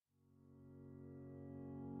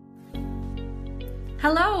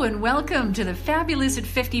Hello and welcome to the Fabulous at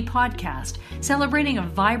 50 podcast, celebrating a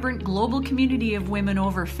vibrant global community of women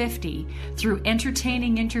over 50 through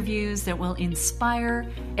entertaining interviews that will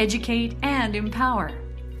inspire, educate, and empower.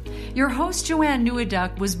 Your host, Joanne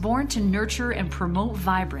Neweduk, was born to nurture and promote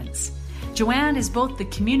vibrance. Joanne is both the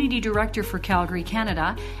Community Director for Calgary,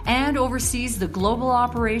 Canada, and oversees the global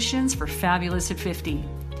operations for Fabulous at 50.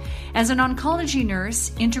 As an oncology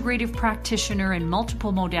nurse, integrative practitioner in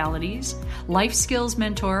multiple modalities, life skills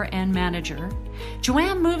mentor, and manager,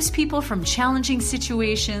 Joanne moves people from challenging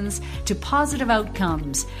situations to positive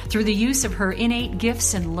outcomes through the use of her innate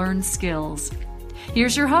gifts and learned skills.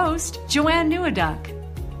 Here's your host, Joanne Neweduk.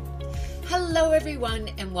 Hello, everyone,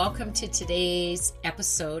 and welcome to today's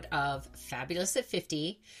episode of Fabulous at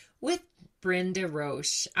 50 with Brynda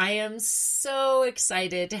Roche. I am so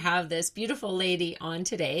excited to have this beautiful lady on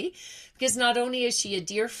today because not only is she a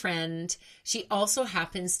dear friend, she also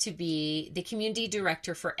happens to be the community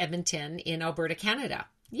director for Edmonton in Alberta, Canada.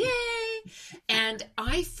 Yay! And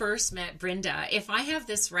I first met Brynda, if I have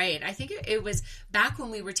this right, I think it was back when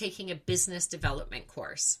we were taking a business development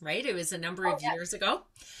course, right? It was a number of years ago.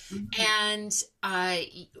 And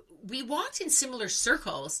we walked in similar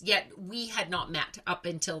circles, yet we had not met up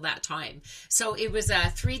until that time. So it was a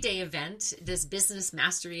 3-day event, this business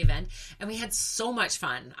mastery event, and we had so much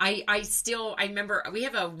fun. I remember we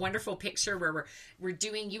have a wonderful picture where we're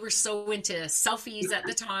doing, you were so into selfies at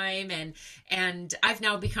the time, and I've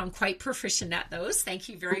now become quite proficient at those. Thank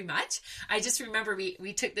you very much. I just remember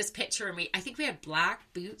we took this picture and I think we had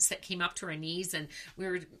black boots that came up to our knees, and we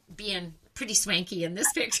were being pretty swanky in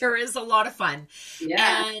this picture. Is a lot of fun.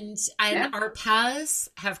 Yeah. And our paths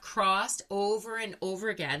have crossed over and over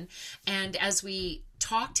again. And as we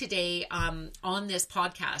talk today on this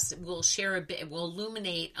podcast, we'll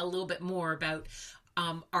illuminate a little bit more about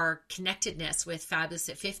our connectedness with Fabulous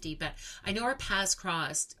at 50. But I know our paths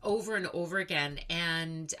crossed over and over again.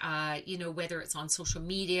 And, whether it's on social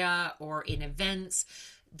media or in events,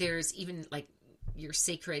 there's even like your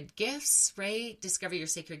sacred gifts, right? Discover your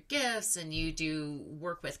sacred gifts, and you do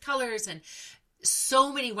work with colors and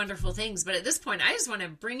so many wonderful things. But at this point, I just want to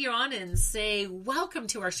bring you on and say welcome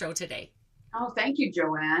to our show today. Oh, thank you,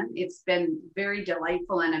 Joanne. It's been very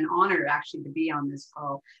delightful and an honor actually to be on this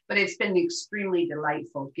call, but it's been extremely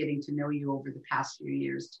delightful getting to know you over the past few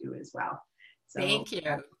years too as well. So, thank you.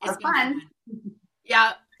 It's fun.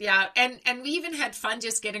 Yeah. And we even had fun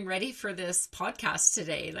just getting ready for this podcast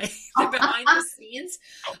today, like the behind the scenes.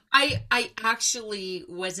 I actually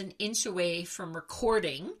was an inch away from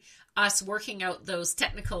recording us working out those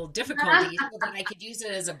technical difficulties so that I could use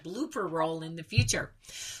it as a blooper roll in the future.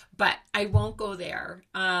 But I won't go there.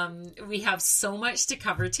 We have so much to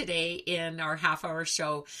cover today in our half-hour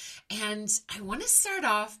show. And I want to start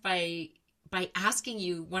off by asking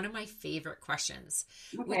you one of my favorite questions,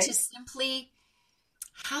 which is simply,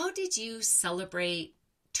 how did you celebrate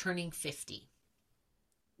turning 50?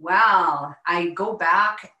 Well, I go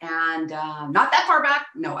back and not that far back.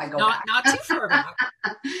 No, I go back. Not too far back.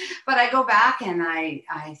 But I go back and I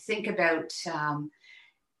think about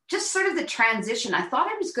just sort of the transition. I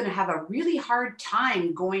thought I was going to have a really hard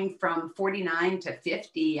time going from 49 to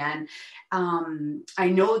 50. And I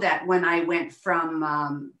know that when I went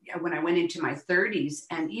into my 30s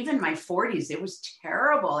and even my 40s, it was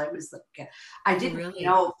terrible. It was like, I didn't really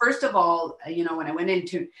know, first of all, when I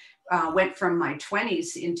went from my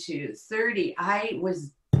 20s into 30, I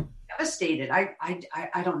was devastated.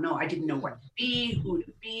 I don't know. I didn't know what to be, who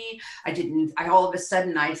to be. All of a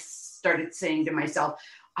sudden I started saying to myself,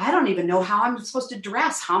 I don't even know how I'm supposed to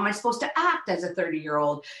dress. How am I supposed to act as a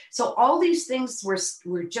 30-year-old? So all these things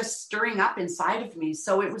were just stirring up inside of me.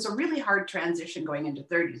 So it was a really hard transition going into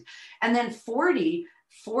 30s. And then 40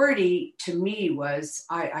 to me was,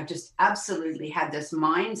 I just absolutely had this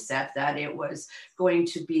mindset that it was going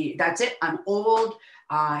to be, that's it. I'm old.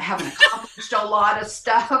 I haven't accomplished a lot of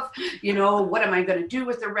stuff. What am I going to do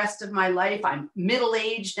with the rest of my life? I'm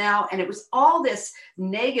middle-aged now. And it was all this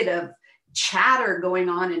negative chatter going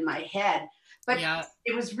on in my head. But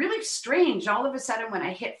It was really strange. All of a sudden, when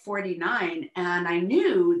I hit 49 and I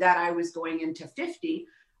knew that I was going into 50,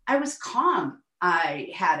 I was calm.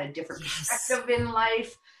 I had a different perspective in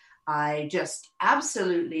life. I just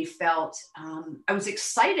absolutely felt, I was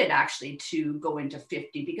excited actually to go into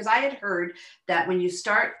 50 because I had heard that when you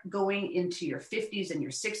start going into your 50s and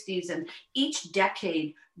your 60s, and each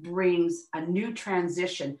decade brings a new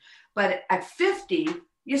transition. But at 50,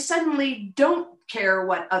 you suddenly don't care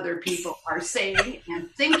what other people are saying and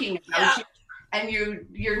thinking about you. And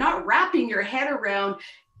you're not wrapping your head around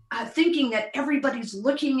thinking that everybody's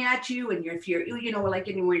looking at you. And if you're, like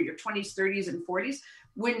anywhere in your 20s, 30s, and 40s,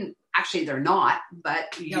 when actually they're not,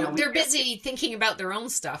 but they're busy thinking about their own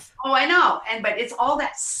stuff. Oh, I know. But it's all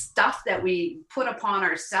that stuff that we put upon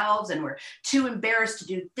ourselves, and we're too embarrassed to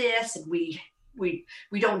do this, and we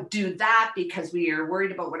don't do that because we are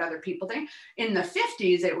worried about what other people think. In the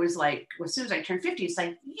 50s, it was like, as soon as I turned 50, it's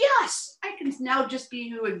like, yes, I can now just be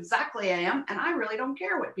who exactly I am, and I really don't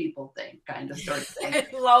care what people think, kind of sort of thing.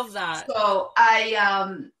 I love that. So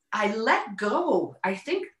I let go. I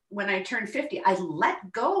think when I turned 50, I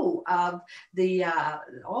let go of the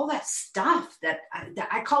all that stuff that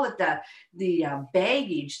I call it the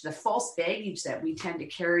baggage, the false baggage that we tend to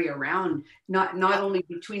carry around, not only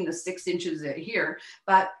between the 6 inches here,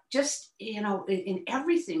 but just, in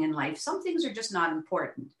everything in life. Some things are just not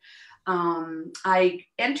important. I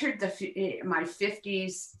entered my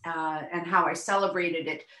 50s, and how I celebrated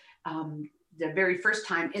it the very first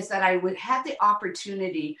time is that I had the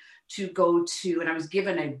opportunity to go to, and I was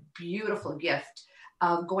given a beautiful gift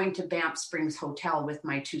of going to Banff Springs Hotel with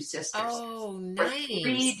my 2 sisters. Oh, nice. For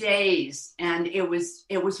 3 days. And it was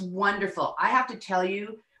wonderful. I have to tell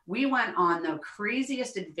you, we went on the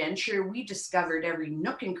craziest adventure. We discovered every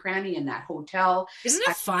nook and cranny in that hotel. Isn't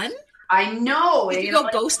it fun? I know. Did you go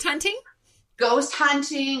ghost hunting? Ghost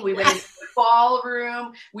hunting. We went into the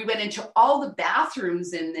ballroom. We went into all the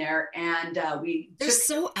bathrooms in there, and they're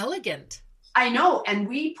so elegant. I know. And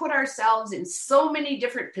we put ourselves in so many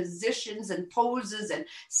different positions and poses and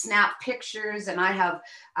snap pictures. And I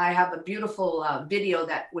have a beautiful video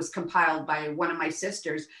that was compiled by one of my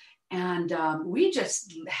sisters. And we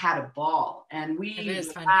just had a ball, and we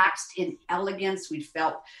relaxed in elegance. We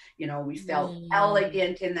felt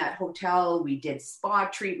elegant in that hotel. We did spa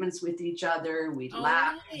treatments with each other. We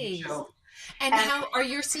laughed. Nice. And how are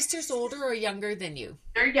your sisters older or younger than you?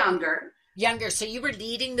 They're younger. Younger. So you were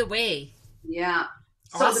leading the way. Yeah.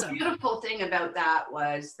 Awesome. So the beautiful thing about that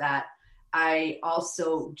was that I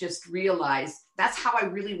also just realized that's how I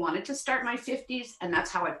really wanted to start my 50s. And that's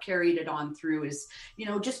how I've carried it on through is,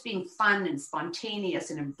 just being fun and spontaneous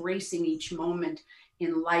and embracing each moment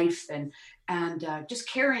in life and just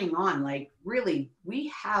carrying on. Like, really, we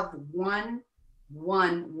have one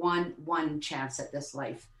chance at this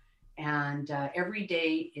life. And every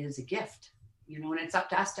day is a gift, and it's up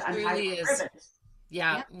to us to untie the ribbons.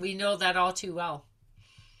 Yeah, we know that all too well.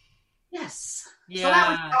 Yes. Yeah. So that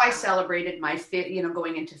was how I celebrated my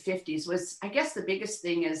going into 50s. Was, I guess, the biggest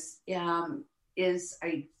thing is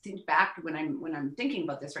I think back when I'm thinking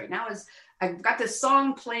about this right now is I've got this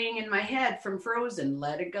song playing in my head from Frozen,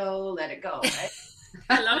 Let It Go, right?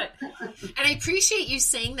 I love it. And I appreciate you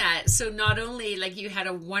saying that. So not only like you had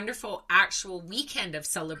a wonderful actual weekend of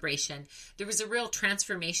celebration, there was a real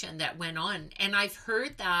transformation that went on. And I've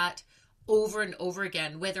heard that over and over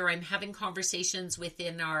again, whether I'm having conversations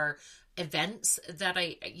within our events that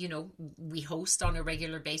we host on a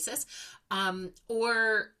regular basis,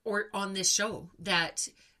 or on this show, that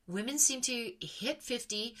women seem to hit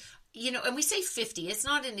 50, and we say 50, it's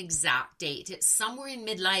not an exact date. It's somewhere in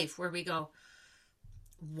midlife where we go,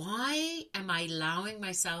 why am I allowing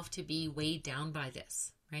myself to be weighed down by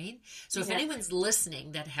this? Right? So if anyone's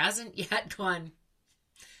listening that hasn't yet gone,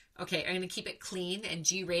 okay, I'm going to keep it clean and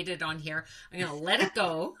G-rated on here. I'm going to let it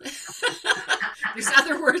go. There's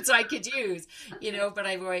other words I could use, but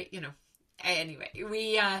anyway,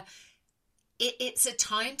 it's a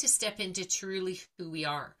time to step into truly who we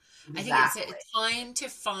are. Exactly. I think it's a time to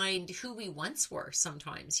find who we once were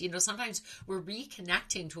sometimes. Sometimes we're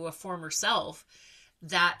reconnecting to a former self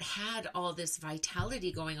that had all this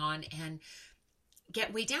vitality going on and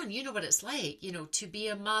get way down. You know what it's like, to be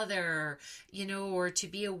a mother, or to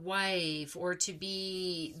be a wife, or to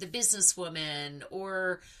be the businesswoman,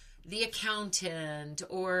 or the accountant,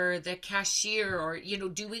 or the cashier, or,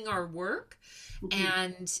 doing our work.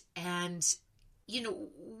 Mm-hmm. And,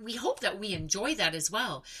 we hope that we enjoy that as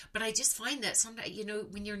well. But I just find that sometimes,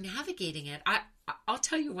 when you're navigating it, I'll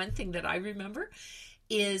tell you one thing that I remember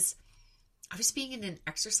is I was being in an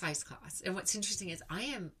exercise class. And what's interesting is I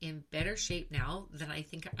am in better shape now than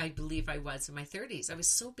I believe I was in my 30s. I was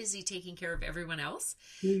so busy taking care of everyone else.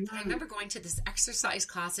 Mm-hmm. But I remember going to this exercise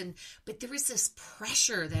class but there was this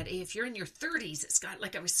pressure that if you're in your 30s, it's got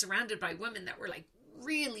like I was surrounded by women that were like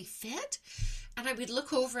really fit. And I would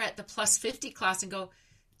look over at the plus 50 class and go,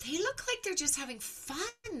 they look like they're just having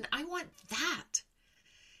fun. I want that.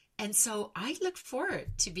 And so I look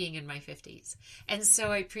forward to being in my 50s. And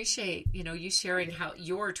so I appreciate, you sharing how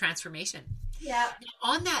your transformation. Yeah.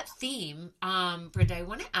 On that theme, Brynda, I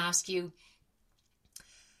want to ask you,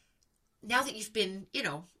 now that you've been,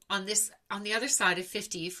 on the other side of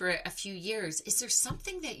 50 for a few years, is there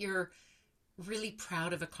something that you're really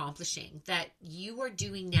proud of accomplishing that you are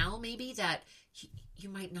doing now, maybe that you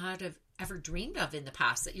might not have ever dreamed of in the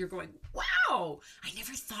past, that you're going, wow, I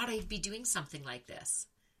never thought I'd be doing something like this?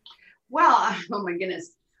 Well, oh my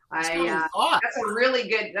goodness. That's a really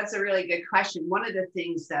good question. One of the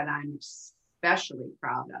things that I'm especially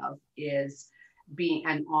proud of is being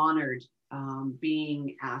and honored,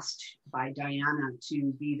 being asked by Diana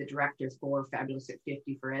to be the director for Fabulous at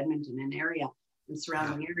 50 for Edmonton and area and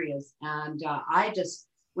surrounding areas. And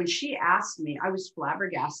when she asked me, I was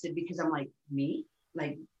flabbergasted because I'm like, me?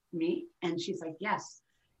 And she's like, yes.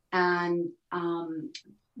 And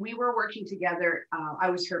we were working together. I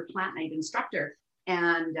was her plant night instructor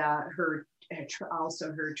and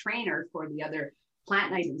also her trainer for the other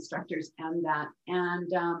plant night instructors and that.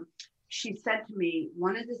 And she said to me,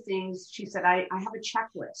 one of the things, she said, I have a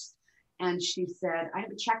checklist. And she said, I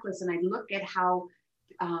have a checklist and I look at how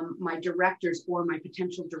my directors or my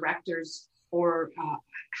potential directors or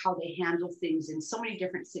how they handle things in so many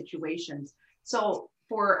different situations. So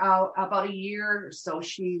for about a year or so,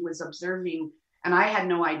 she was observing, and I had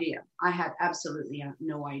no idea. I had absolutely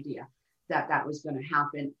no idea that was going to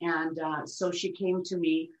happen. And so she came to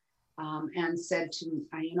me and said to me,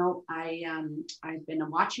 I've been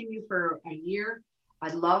watching you for a year. I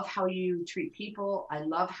love how you treat people. I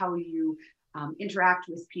love how you interact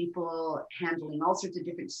with people, handling all sorts of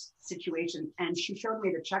different situations. And she showed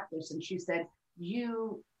me the checklist and she said,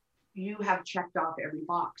 you have checked off every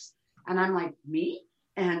box. And I'm like, me?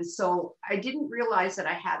 And so I didn't realize that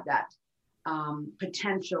I had that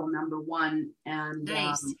potential, number one. And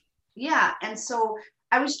nice. And so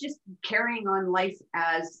I was just carrying on life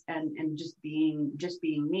and just being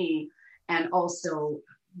me, and also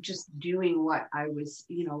just doing what I was,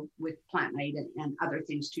 with Plant Night and other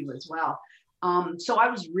things too as well. So I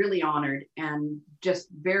was really honored and just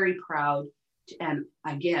very proud and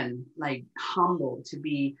again, like humbled to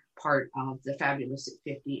be part of the Fabulous at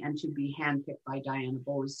 50 and to be handpicked by Diana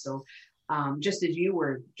Bose. So just as you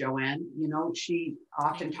were, Joanne, she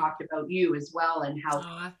often talked about you as well and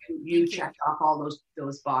how you checked off all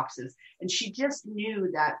those boxes. And she just knew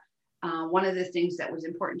that one of the things that was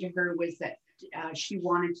important to her was that she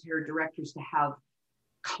wanted her directors to have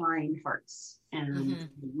kind hearts and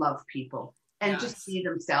love people and just be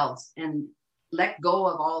themselves and let go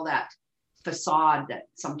of all that facade that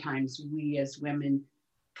sometimes we as women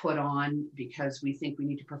put on because we think we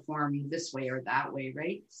need to perform this way or that way,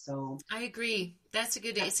 right? So I agree. That's a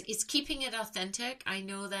good it's keeping it authentic. I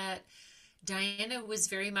know that Diana was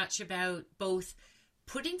very much about both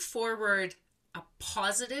putting forward a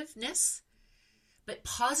positiveness, but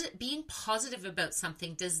being positive about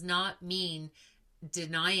something does not mean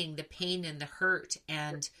denying the pain and the hurt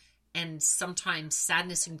and sometimes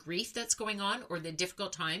sadness and grief that's going on or the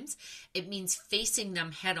difficult times. It means facing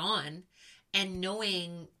them head on and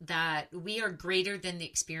knowing that we are greater than the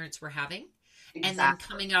experience we're having. Exactly. And then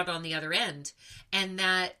coming out on the other end. And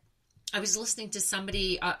that I was listening to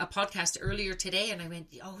somebody, a podcast earlier today, and I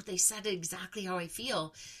went, they said exactly how I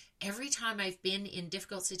feel. Every time I've been in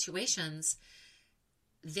difficult situations,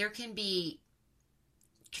 there can be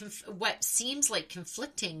what seems like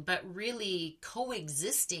conflicting, but really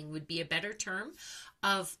coexisting would be a better term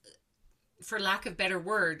of, for lack of better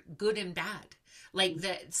word, good and bad. Like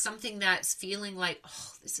that, something that's feeling like,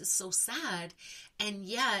 this is so sad. And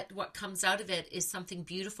yet what comes out of it is something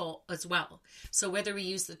beautiful as well. So whether we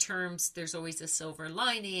use the terms, there's always a silver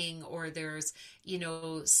lining, or there's,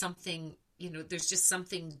 something, there's just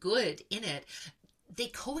something good in it. They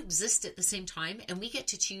coexist at the same time, and we get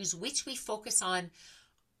to choose which we focus on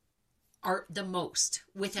the most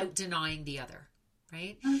without denying the other.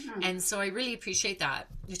 Right. Mm-hmm. And so I really appreciate that,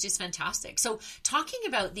 which is fantastic. So talking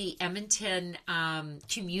about the Edmonton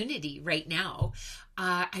community right now,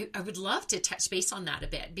 I would love to touch base on that a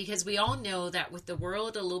bit, because we all know that with the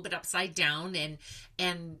world a little bit upside down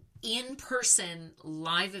and in-person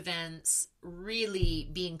live events really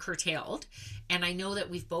being curtailed. And I know that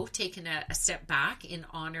we've both taken a step back in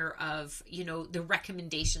honor of, the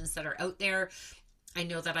recommendations that are out there. I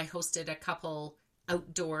know that I hosted a couple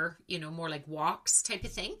outdoor, more like walks type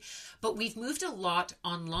of thing, but we've moved a lot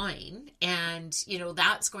online, and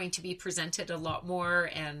that's going to be presented a lot more,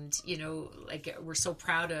 and we're so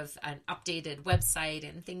proud of an updated website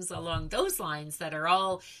and things along those lines that are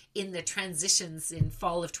all in the transitions in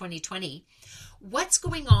fall of 2020. What's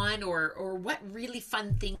going on, or what really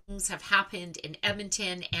fun things have happened in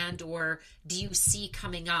Edmonton, and or do you see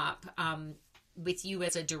coming up with you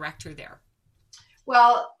as a director there?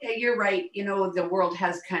 Well, you're right. The world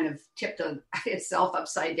has kind of tipped itself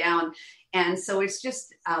upside down. And so it's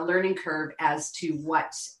just a learning curve as to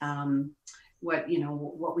what what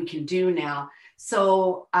we can do now.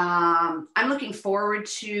 So I'm looking forward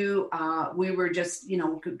to, we were just,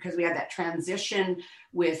 because we had that transition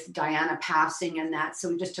with Diana passing and that. So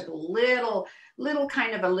we just took a little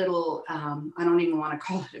kind of a little, I don't even want to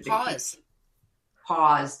call it a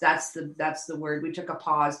pause. That's the word. We took a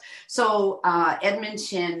pause. So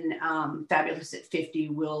Edmonton, Fabulous at 50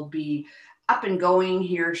 will be up and going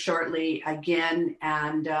here shortly again,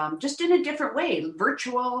 and just in a different way,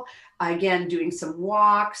 virtual, again, doing some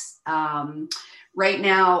walks. Right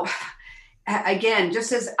now, again,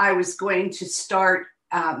 just as I was going to start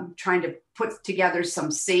trying to put together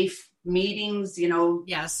some safe meetings,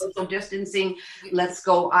 yes, social distancing, let's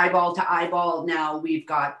go eyeball to eyeball. Now we've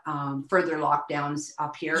got further lockdowns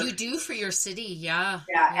up here. You do for your city. Yeah.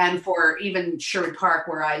 And for even Sherwood Park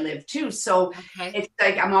where I live too. So It's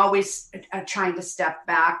like I'm always trying to step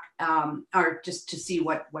back or just to see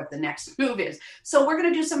what the next move is. So we're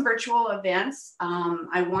going to do some virtual events.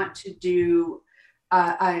 I want to do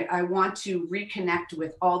I want to reconnect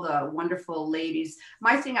with all the wonderful ladies.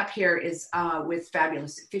 My thing up here is with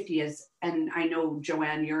Fabulous at 50 is, and I know,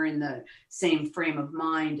 Joanne, you're in the same frame of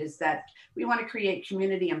mind, is that we want to create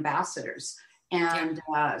community ambassadors. And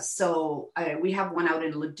so we have one out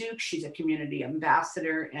in Leduc. She's a community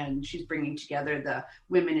ambassador, and she's bringing together the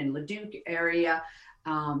women in Leduc area.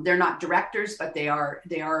 They're not directors, but they are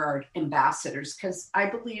our ambassadors, because I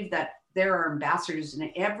believe that there are ambassadors in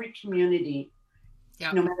every community.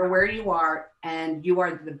 Yep. No matter where you are, and you are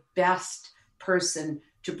the best person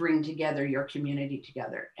to bring together your community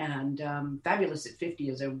together. And Fabulous at 50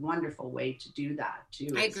 is a wonderful way to do that too.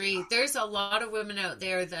 I agree. There's a lot of women out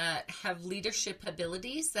there that have leadership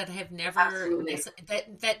abilities that have never,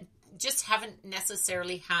 that just haven't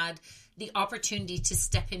necessarily had the opportunity to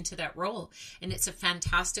step into that role. And it's a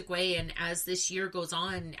fantastic way. And as this year goes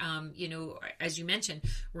on, as you mentioned,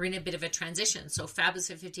 we're in a bit of a transition. So Fabulous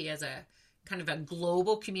at 50 as a kind of a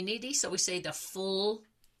global community. So we say the full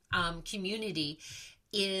community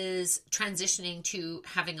is transitioning to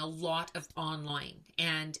having a lot of online,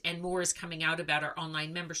 and more is coming out about our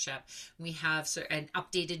online membership. We have an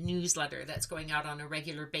updated newsletter that's going out on a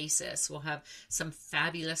regular basis. We'll have some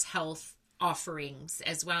fabulous health offerings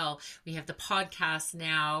as well. We have the podcast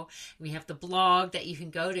now. We have the blog that you can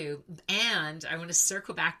go to. And I want to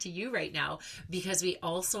circle back to you right now, because we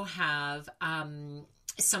also have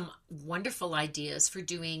some wonderful ideas for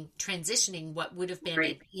transitioning what would have been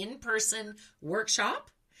an in-person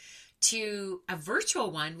workshop to a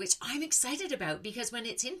virtual one, which I'm excited about, because when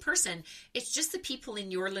it's in person, it's just the people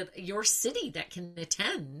in your city that can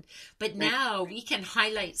attend. But now we can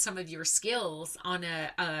highlight some of your skills on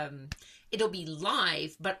it'll be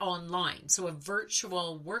live, but online. So a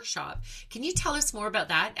virtual workshop. Can you tell us more about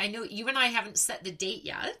that? I know you and I haven't set the date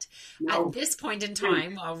yet at this point in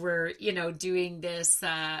time while we're, doing this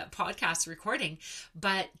podcast recording,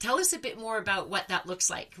 but tell us a bit more about what that looks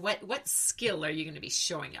like. What skill are you going to be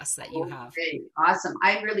showing us that you have? Okay. Awesome.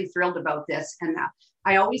 I'm really thrilled about this. And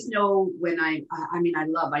I always know when I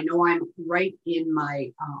know I'm right in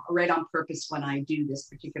my, right on purpose when I do this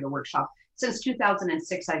particular workshop. Since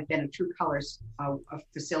 2006, I've been a True Colors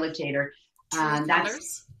facilitator.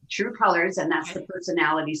 That's True Colors, and that's the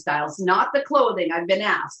personality styles, not the clothing. I've been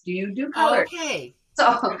asked, do you do colors? Okay.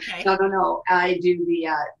 So no. I do the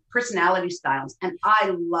personality styles, and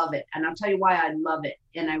I love it. And I'll tell you why I love it,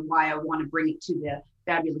 and why I want to bring it to the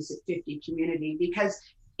Fabulous at 50 community, because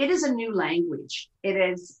it is a new language.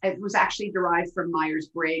 It was actually derived from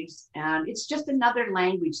Myers-Briggs, and it's just another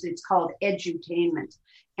language that's called edutainment.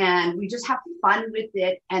 And we just have fun with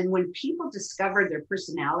it. And when people discover their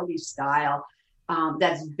personality style,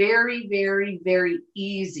 that's very, very, very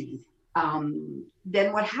easy.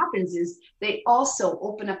 Then what happens is they also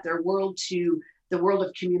open up their world to the world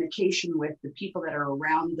of communication with the people that are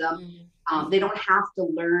around them. They don't have to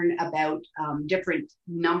learn about different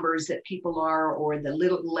numbers that people are, or the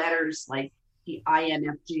little letters like the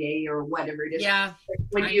INFJ or whatever it is. Yeah,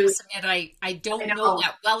 I don't know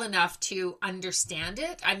that well enough to understand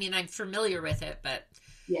it. I mean, I'm familiar with it, but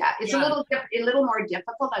it's a little more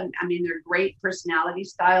difficult. I mean, they're great personality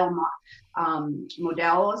style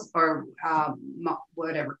models or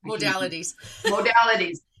whatever modalities.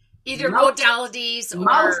 Either modalities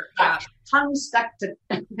or tongue stuck to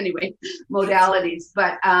anyway modalities.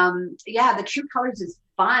 But the True Colors is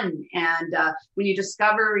fun, and when you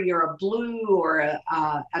discover you're a blue or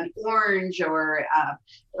an orange, or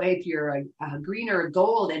if you're a green or a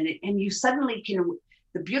gold, and you suddenly can.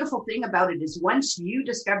 The beautiful thing about it is once you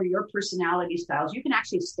discover your personality styles, you can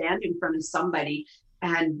actually stand in front of somebody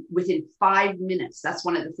And within 5 minutes, that's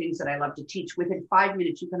one of the things that I love to teach. Within 5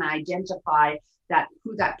 minutes, you can identify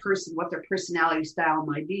who that person, what their personality style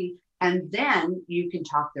might be. And then you can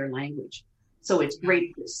talk their language. So it's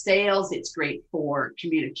great for sales. It's great for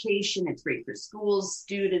communication. It's great for schools,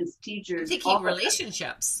 students, teachers. Thinking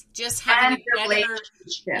relationships, just having a better,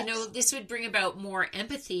 this would bring about more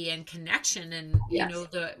empathy and connection. And,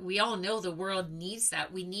 we all know the world needs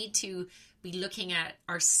that. We need to be looking at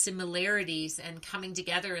our similarities and coming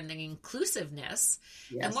together in the inclusiveness.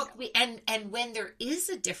 Yes. And when there is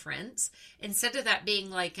a difference, instead of that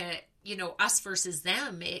being like us versus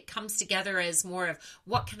them, it comes together as more of,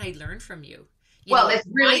 what can I learn from you? It's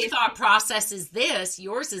really, my thought process is this,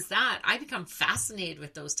 yours is that. I become fascinated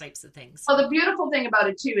with those types of things. Well, the beautiful thing about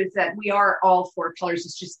it too is that we are all 4 colors.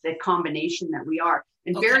 It's just the combination that we are.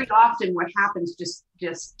 And very often what happens, just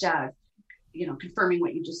confirming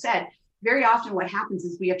what you just said, very often what happens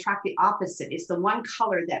is we attract the opposite. It's the one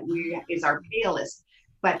color that is our palest,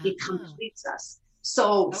 but it completes us.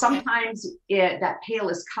 So sometimes that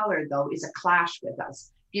palest color, though, is a clash with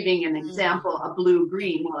us. Giving an example, a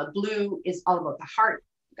blue-green. Well, a blue is all about the heart.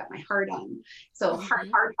 I've got my heart on. So heart.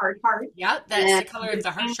 Yeah, that's the color of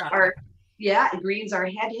the heart chakra. Greens are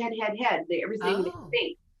head. Everything they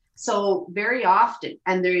think. So very often,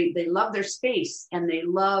 and they love their space, and they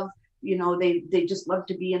love, they just love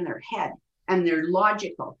to be in their head, and they're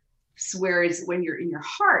logical. Whereas when you're in your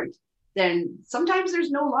heart, then sometimes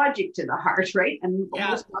there's no logic to the heart, right? And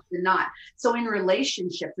most often not. So in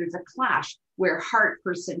relationship, there's a clash where heart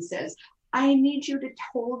person says, I need you to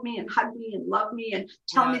hold me and hug me and love me and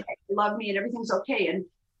tell me that you love me and everything's okay.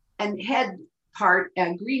 And head part,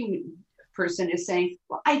 green person is saying,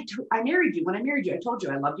 well, I married you. When I married you, I told you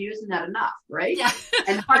I loved you. Isn't that enough, right? Yeah.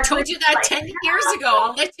 And I told you that 10 years ago.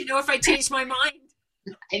 I'll let you know if I change my mind.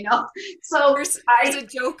 I know. So there's a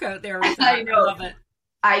joke out there with that. I know. I love it.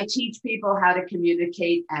 I teach people how to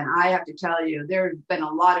communicate, and I have to tell you, there's been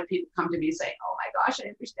a lot of people come to me saying, oh my gosh, I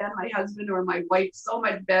understand my husband or my wife so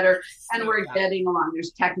much better, and we're getting along.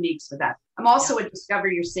 There's techniques for that. I'm also a Discover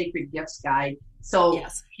Your Sacred Gifts guide. So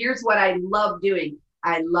here's what I love doing.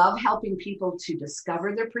 I love helping people to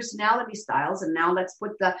discover their personality styles, and now let's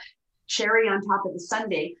put the cherry on top of the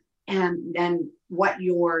sundae, and then what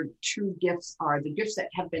your true gifts are, the gifts that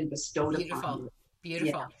have been bestowed upon you.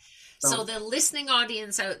 Beautiful. Yeah. So the listening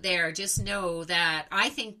audience out there, just know that I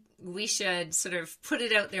think we should sort of put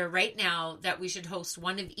it out there right now that we should host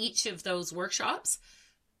one of each of those workshops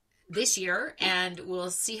this year, and we'll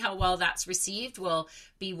see how well that's received. We'll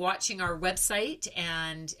be watching our website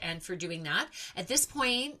and for doing that. At this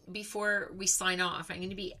point, before we sign off, I'm going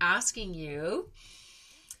to be asking you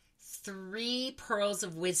 3 pearls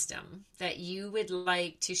of wisdom that you would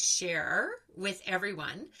like to share with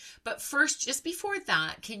everyone. But first, just before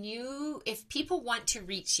that, can you, if people want to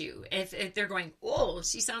reach you, if they're going, oh,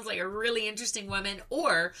 she sounds like a really interesting woman,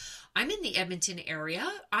 or I'm in the Edmonton area,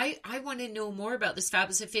 I want to know more about this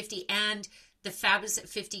Fabulous at 50 and the Fabulous at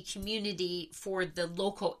 50 community for the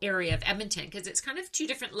local area of Edmonton, because it's kind of 2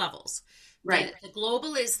 different levels. Right. The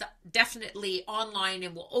global is definitely online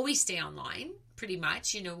and will always stay online, pretty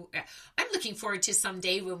much. I'm looking forward to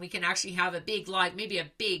someday when we can actually have a big maybe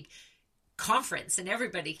a big conference and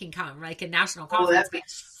everybody can come, like a national conference. Oh, that'd be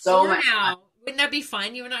so much fun. Wouldn't that be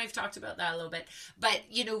fun? You and I have talked about that a little bit. But,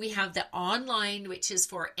 we have the online, which is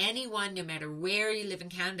for anyone, no matter where you live in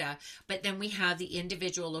Canada. But then we have the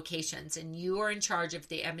individual locations, and you are in charge of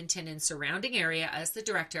the Edmonton and surrounding area as the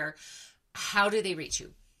director. How do they reach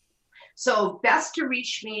you? So best to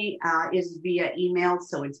reach me is via email.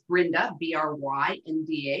 So it's Brynda,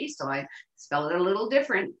 Brynda. So I spell it a little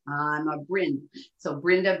different. I'm a Bryn. So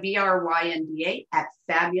Brynda, Brynda at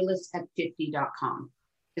fabulousat50.com.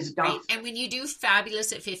 Right. And when you do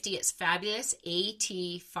Fabulous at 50, it's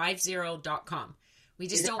fabulousat50.com. We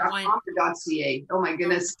just don't want .ca. Oh my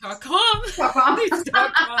goodness. .com. .com.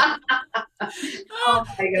 Oh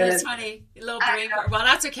my goodness. That's funny. A little brain fart. Well,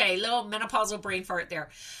 that's okay. A little menopausal brain fart there.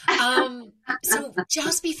 So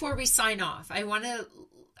just before we sign off, I want to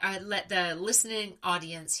let the listening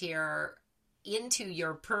audience here into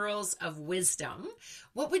your pearls of wisdom.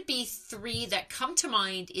 What would be 3 that come to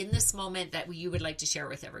mind in this moment that you would like to share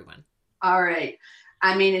with everyone? All right.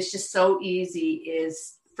 I mean, it's just so easy.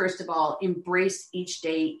 First of all, embrace each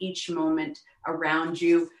day, each moment around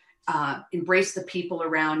you. Embrace the people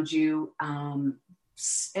around you, and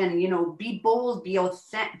be bold, be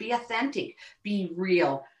authentic, be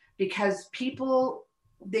real, because people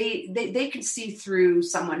they can see through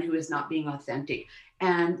someone who is not being authentic.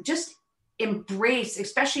 And just embrace,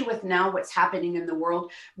 especially with now what's happening in the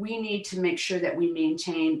world, we need to make sure that we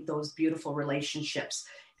maintain those beautiful relationships.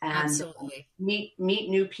 and Absolutely. meet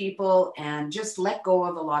new people and just let go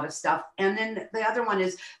of a lot of stuff. And then the other one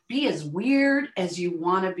is be as weird as you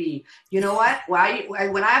want to be. You know what?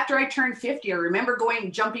 After I turned 50, I remember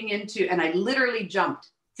jumping into, and I literally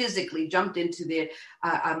physically jumped into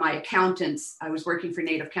my accountant's. I was working for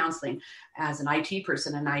Native Counseling as an IT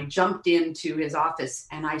person, and I jumped into his office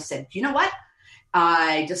and I said, you know what?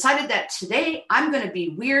 I decided that today I'm going to be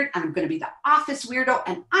weird. I'm going to be the office weirdo,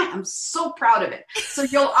 and I am so proud of it. So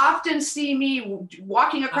you'll often see me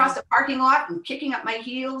walking across the parking lot and kicking up my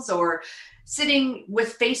heels, or sitting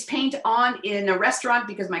with face paint on in a restaurant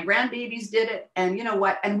because my grandbabies did it. And you know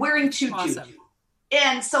what? And wearing tutu. Awesome.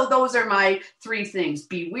 And so those are my 3 things.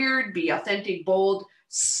 Be weird, be authentic, bold,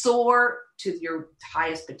 soar to your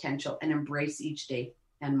highest potential, and embrace each day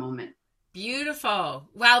and moment. Beautiful.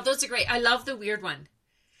 Wow, those are great. I love the weird one.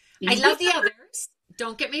 I love the others.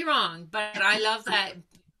 Don't get me wrong, but I love that.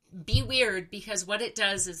 Be weird, because what it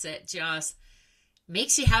does is it just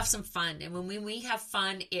makes you have some fun. And when we have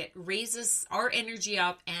fun, it raises our energy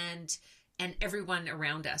up and everyone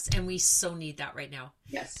around us. And we so need that right now.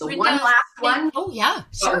 Yes. So Brynda, one last one. Oh, yeah.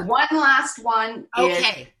 Sure. One last one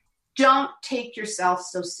Okay. is don't take yourself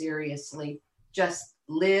so seriously. Just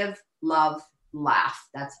live, love, laugh.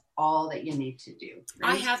 That's all that you need to do.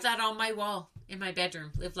 Right? I have that on my wall in my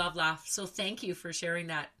bedroom. Live, love, laugh. So thank you for sharing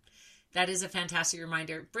that. That is a fantastic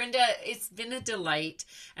reminder. Brynda, it's been a delight.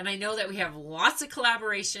 And I know that we have lots of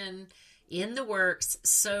collaboration in the works.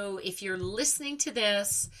 So if you're listening to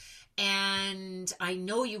this, and I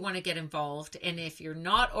know you want to get involved, and if you're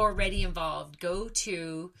not already involved, go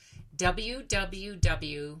to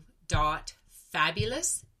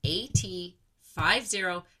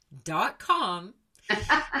www.fabulousat50.com.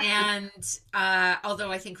 And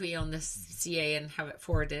although I think we own this CA and have it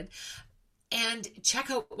forwarded, and check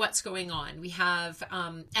out what's going on. We have,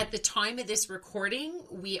 at the time of this recording,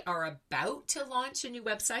 we are about to launch a new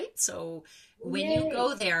website. So when you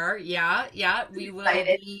go there, we will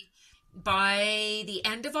be, by the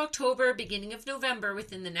end of October, beginning of November,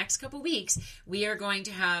 within the next couple of weeks, we are going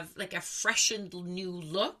to have like a fresh and new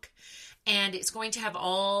look. And it's going to have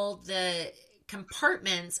all the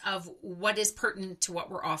compartments of what is pertinent to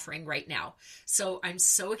what we're offering right now. So I'm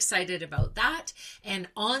so excited about that. And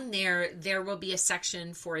on there will be a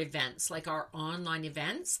section for events, like our online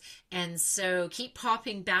events. And so keep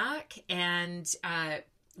popping back, and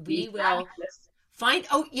we will find.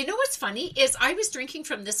 Oh, you know what's funny is I was drinking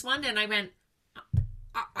from this one and I went,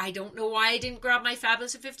 I don't know why I didn't grab my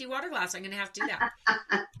Fabulous at 50 water glass. I'm going to have to do that.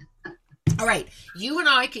 All right. You and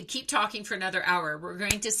I could keep talking for another hour. We're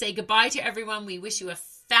going to say goodbye to everyone. We wish you a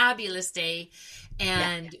fabulous day,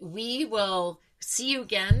 and we will see you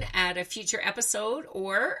again at a future episode,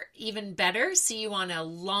 or even better, see you on a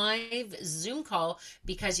live Zoom call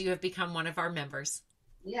because you have become one of our members.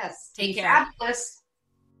 Yes. Take care. Fabulous.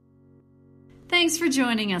 Thanks for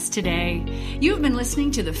joining us today. You've been listening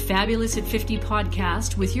to the Fabulous at 50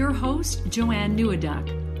 podcast with your host, Joanne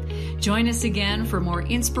Neweduk. Join us again for more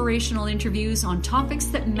inspirational interviews on topics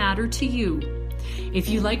that matter to you. If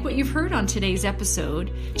you like what you've heard on today's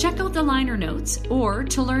episode, check out the liner notes, or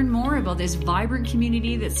to learn more about this vibrant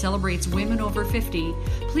community that celebrates women over 50,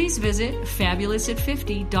 please visit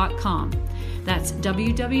fabulousat50.com. That's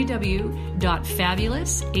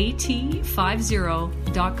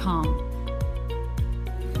www.fabulousat50.com.